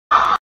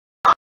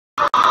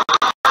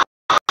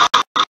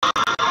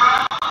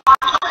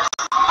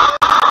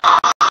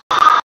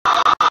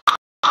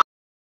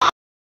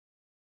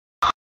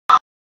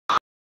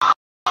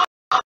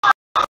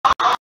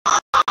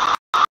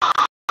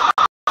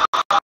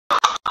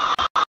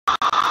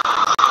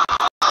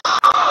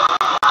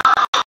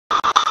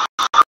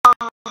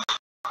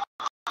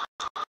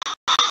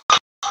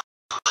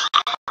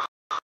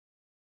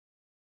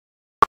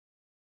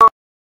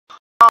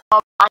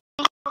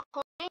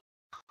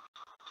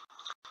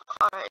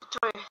Alright,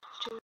 3,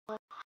 2, 1.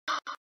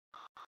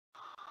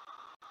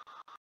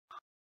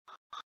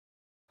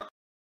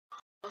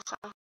 This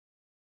one.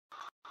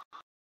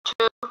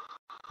 2.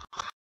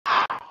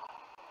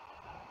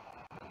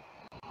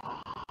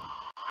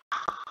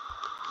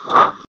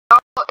 No,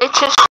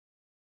 it is.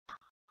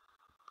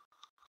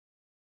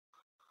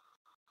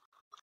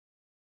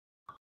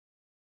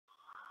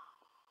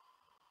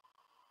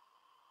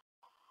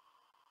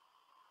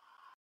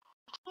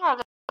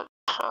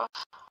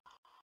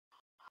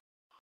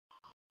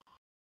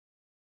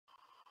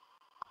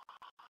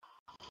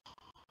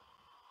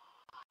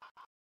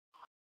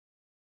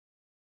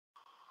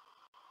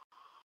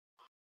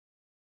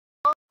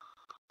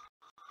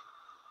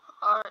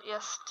 Alright,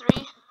 yes,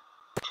 3,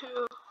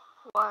 2,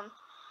 1,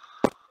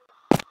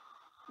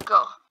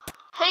 go.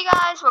 Hey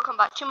guys, welcome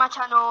back to my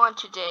channel, and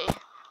today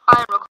I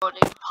am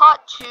recording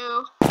part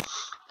 2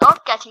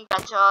 of getting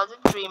better the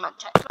Dream and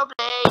Techno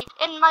Blade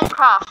in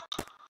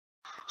Minecraft.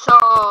 So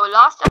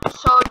last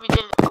episode we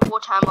did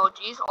water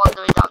emojis all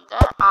the way down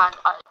there, and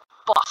I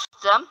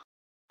bossed them,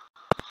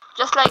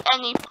 just like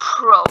any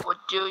pro would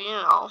do, you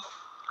know.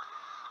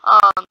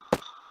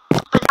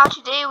 But now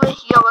today we're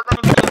here, we're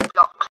going to be doing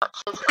block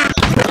clutches,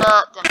 first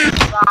dirt, then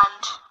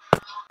sand.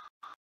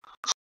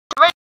 The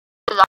very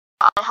that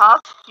I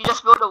have, you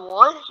just build a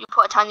wall, you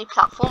put a tiny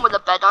platform with a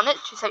bed on it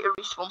to set your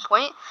respawn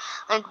point,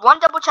 and 1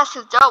 double chest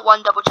is dirt,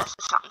 1 double chest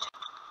is sand.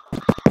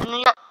 And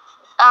then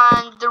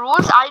and the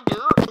rules I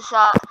do is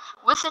that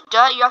with the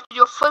dirt you have to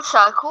do a full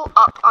circle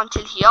up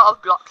until here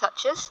of block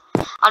clutches,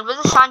 and with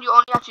the sand you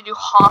only have to do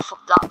half of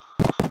that.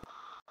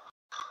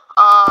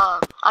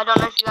 I don't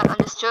know if you guys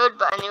understood,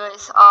 but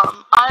anyways,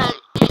 I'll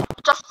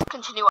just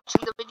continue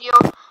watching the video,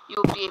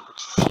 you'll be able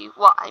to see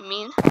what I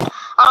mean. And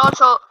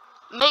also,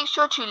 make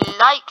sure to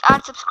like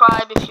and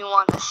subscribe if you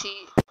want to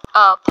see,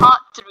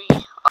 part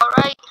 3,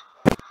 alright?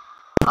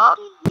 Yeah,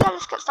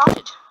 let's get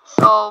started.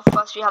 So,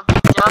 first we have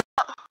the dirt.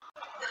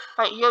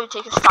 Right here we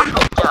take a stack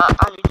of dirt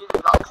and we do the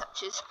block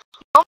clutches.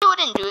 You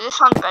normally wouldn't do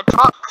this on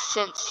bedrock,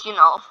 since, you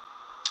know,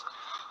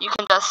 you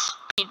can just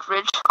speed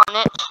ridge on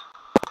it.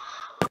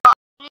 But I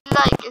really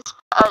like it's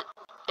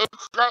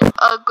like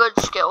a good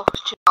skill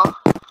to know.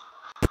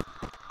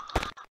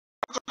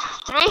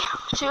 3,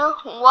 2,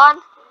 1,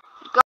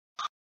 go.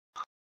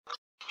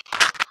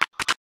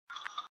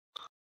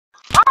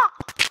 Ah!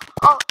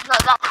 Oh, no,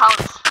 that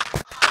counts.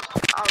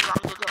 I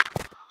landed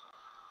it.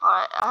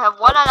 Alright, I have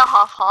 1.5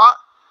 heart,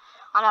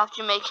 and I have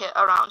to make it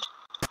around.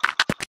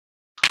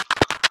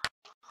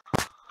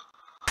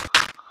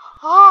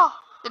 Oh,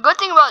 the good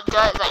thing about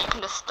dirt is that you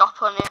can just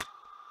stop on it.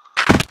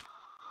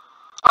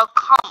 Oh,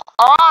 come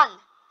on!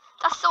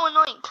 That's so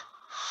annoying.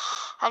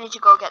 I need to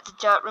go get the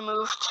dirt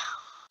removed.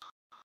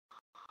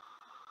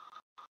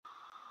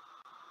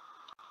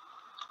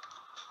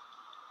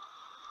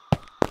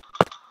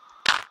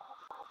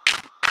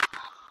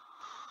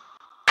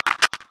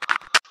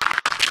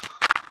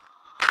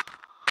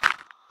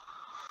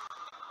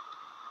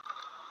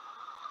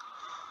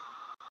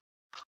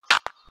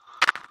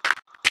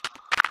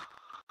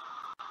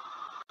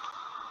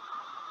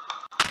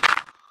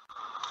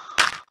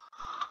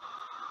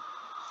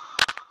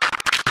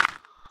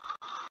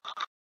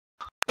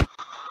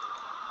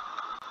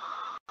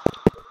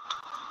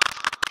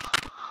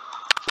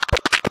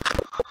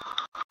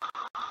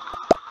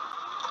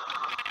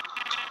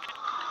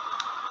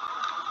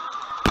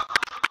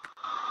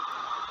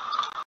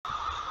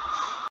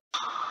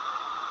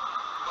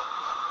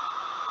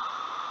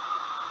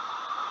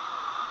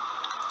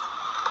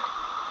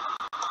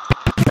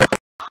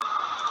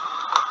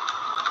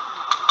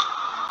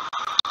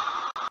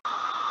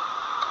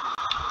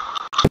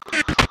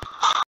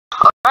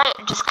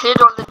 Alright, just cleared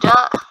all the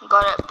dirt,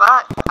 got it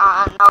back,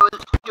 and now we'll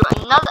do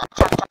another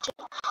attempt at it.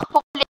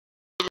 Hopefully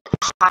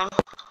this time.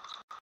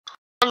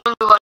 And we'll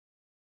move on.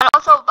 And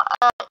also,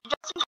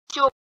 just in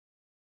case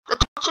the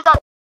torches that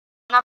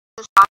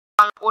this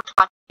time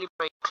automatically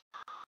break,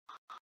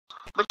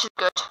 which is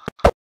good.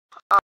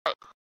 Alright,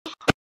 3,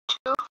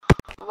 2,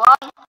 1.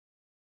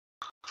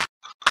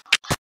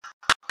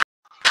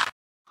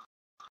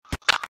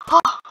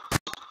 Oh.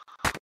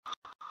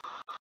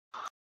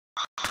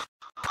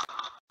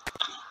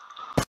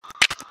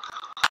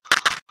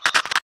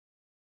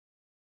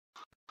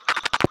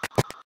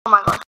 Oh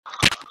my god.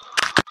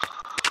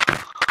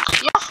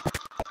 Yes!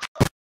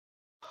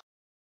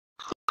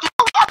 No,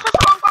 I pressed the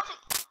wrong button!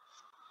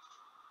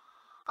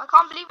 I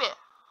can't believe it.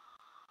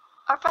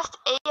 I pressed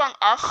A and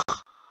S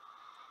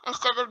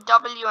instead of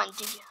W and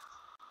D.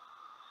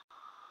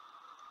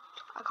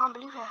 I can't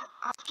believe it.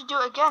 I have to do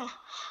it again.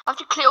 I have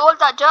to clear all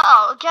that dirt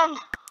out again.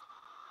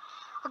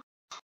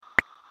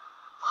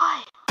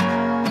 Why?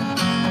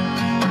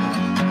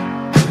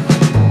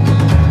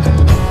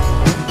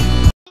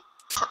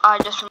 I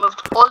just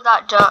removed all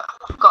that dirt,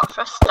 got a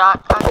fresh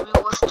stack, and we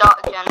will start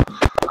again.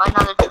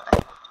 Another try.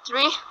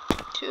 3,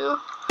 2,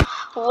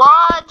 1.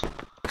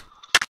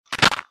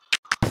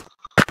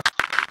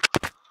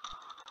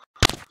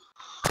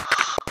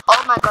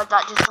 Oh my god,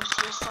 that did some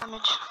serious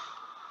damage.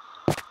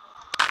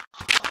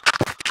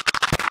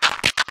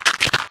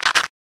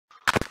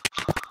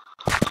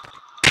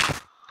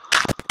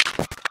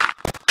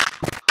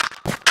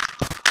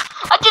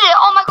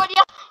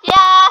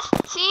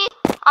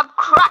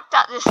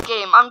 this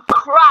game. I'm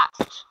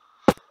cracked.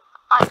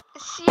 I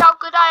see how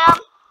good I am.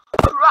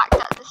 Cracked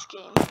at this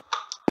game.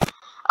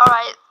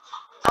 Alright,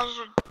 I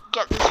should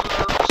get this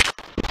removed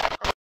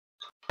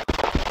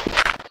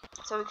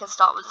so we can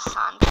start with the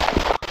sand.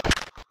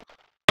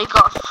 I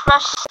got a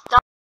fresh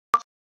start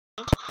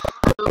and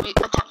we'll be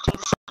attempting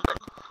the sand one.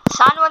 The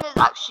sand one is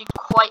actually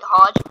quite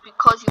hard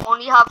because you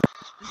only have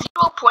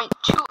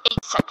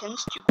 0.28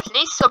 seconds to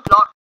place a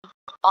block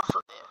off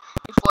of it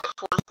before it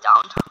falls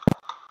down.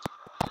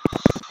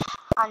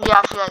 And yeah,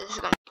 I feel like this is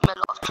going to give me a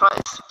lot of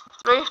tries.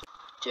 3,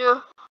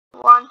 2,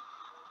 1.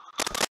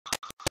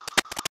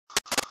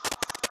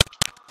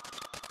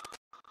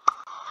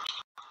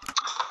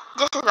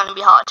 This is going to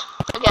be hard.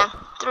 Again,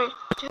 3,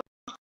 2.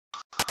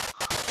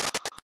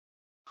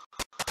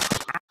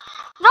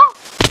 No!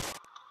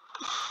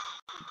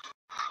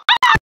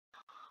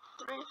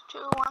 3, 2,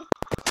 1.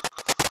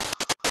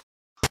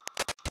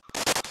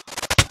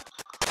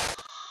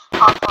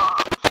 How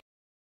far?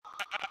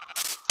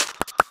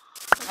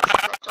 Let's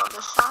collect all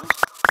this sand.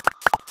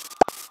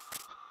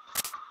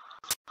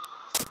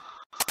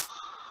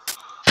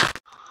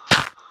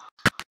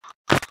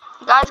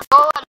 Guys,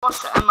 go and watch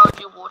the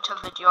emoji water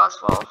video as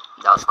well.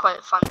 That was quite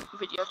a fun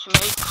video to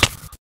make.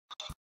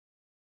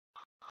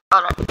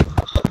 Alright.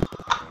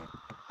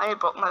 I nearly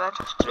broke my bed.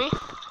 3,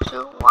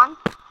 2, 1.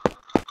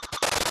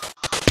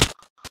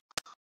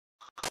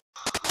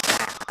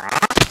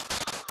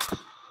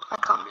 I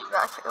can't believe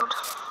that I failed.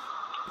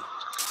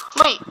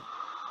 Wait.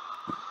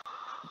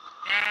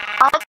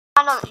 I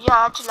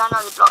had to land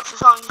on the blocks.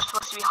 It's only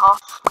supposed to be half.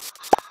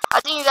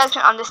 I think you guys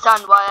can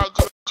understand why I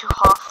did it to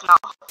half now.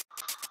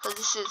 Because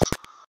this is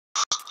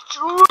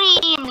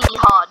extremely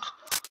hard.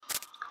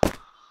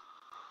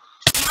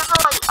 Even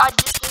though I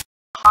did this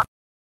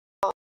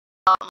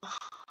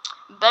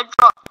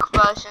Bedrock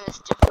version is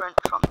different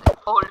from the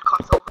old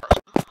console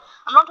version.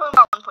 I'm not talking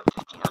about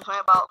 1.15, I'm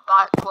talking about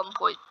back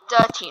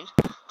 1.13.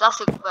 That's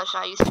the version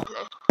I used to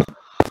play.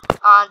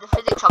 The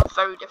physics are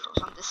very different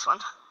from this one.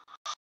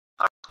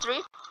 Alright,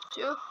 3,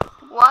 2,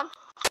 1.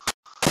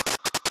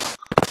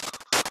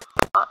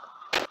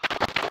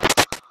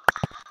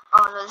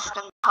 Oh no, this is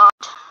gonna be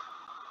hard.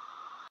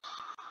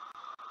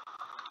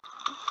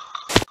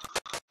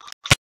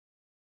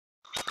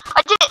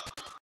 I did it!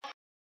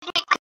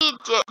 Technically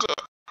did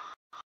it.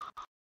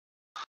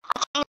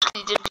 I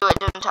technically did do it,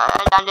 didn't I?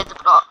 I landed the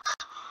blocks.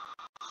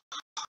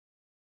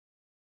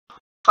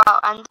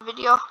 I'll end the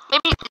video.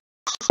 Maybe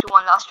let's just do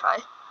one last try.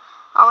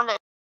 I wanna.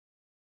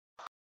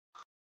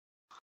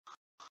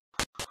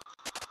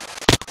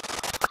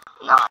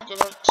 No, I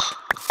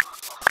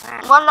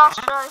didn't. One last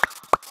try.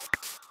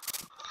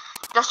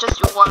 Let's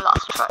just do one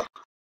last try.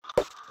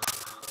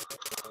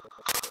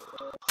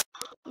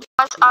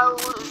 Guys, I'm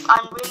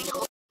really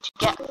hoping to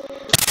get 5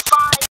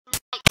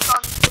 likes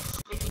on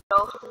this video,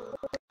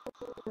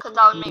 because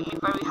that would make me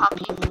very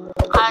happy.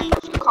 And a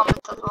few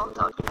comments as well,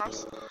 that would be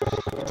nice.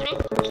 3,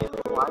 2,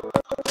 1.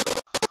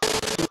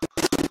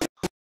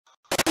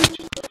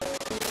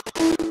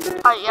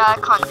 Yeah, I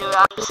can't do it,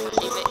 I'm just gonna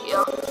leave it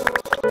here.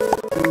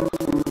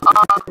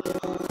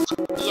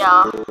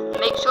 Yeah,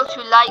 make sure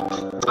to like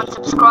and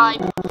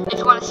subscribe if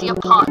you want to see a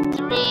part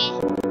 3.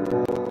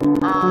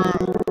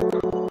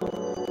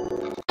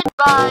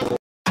 Goodbye.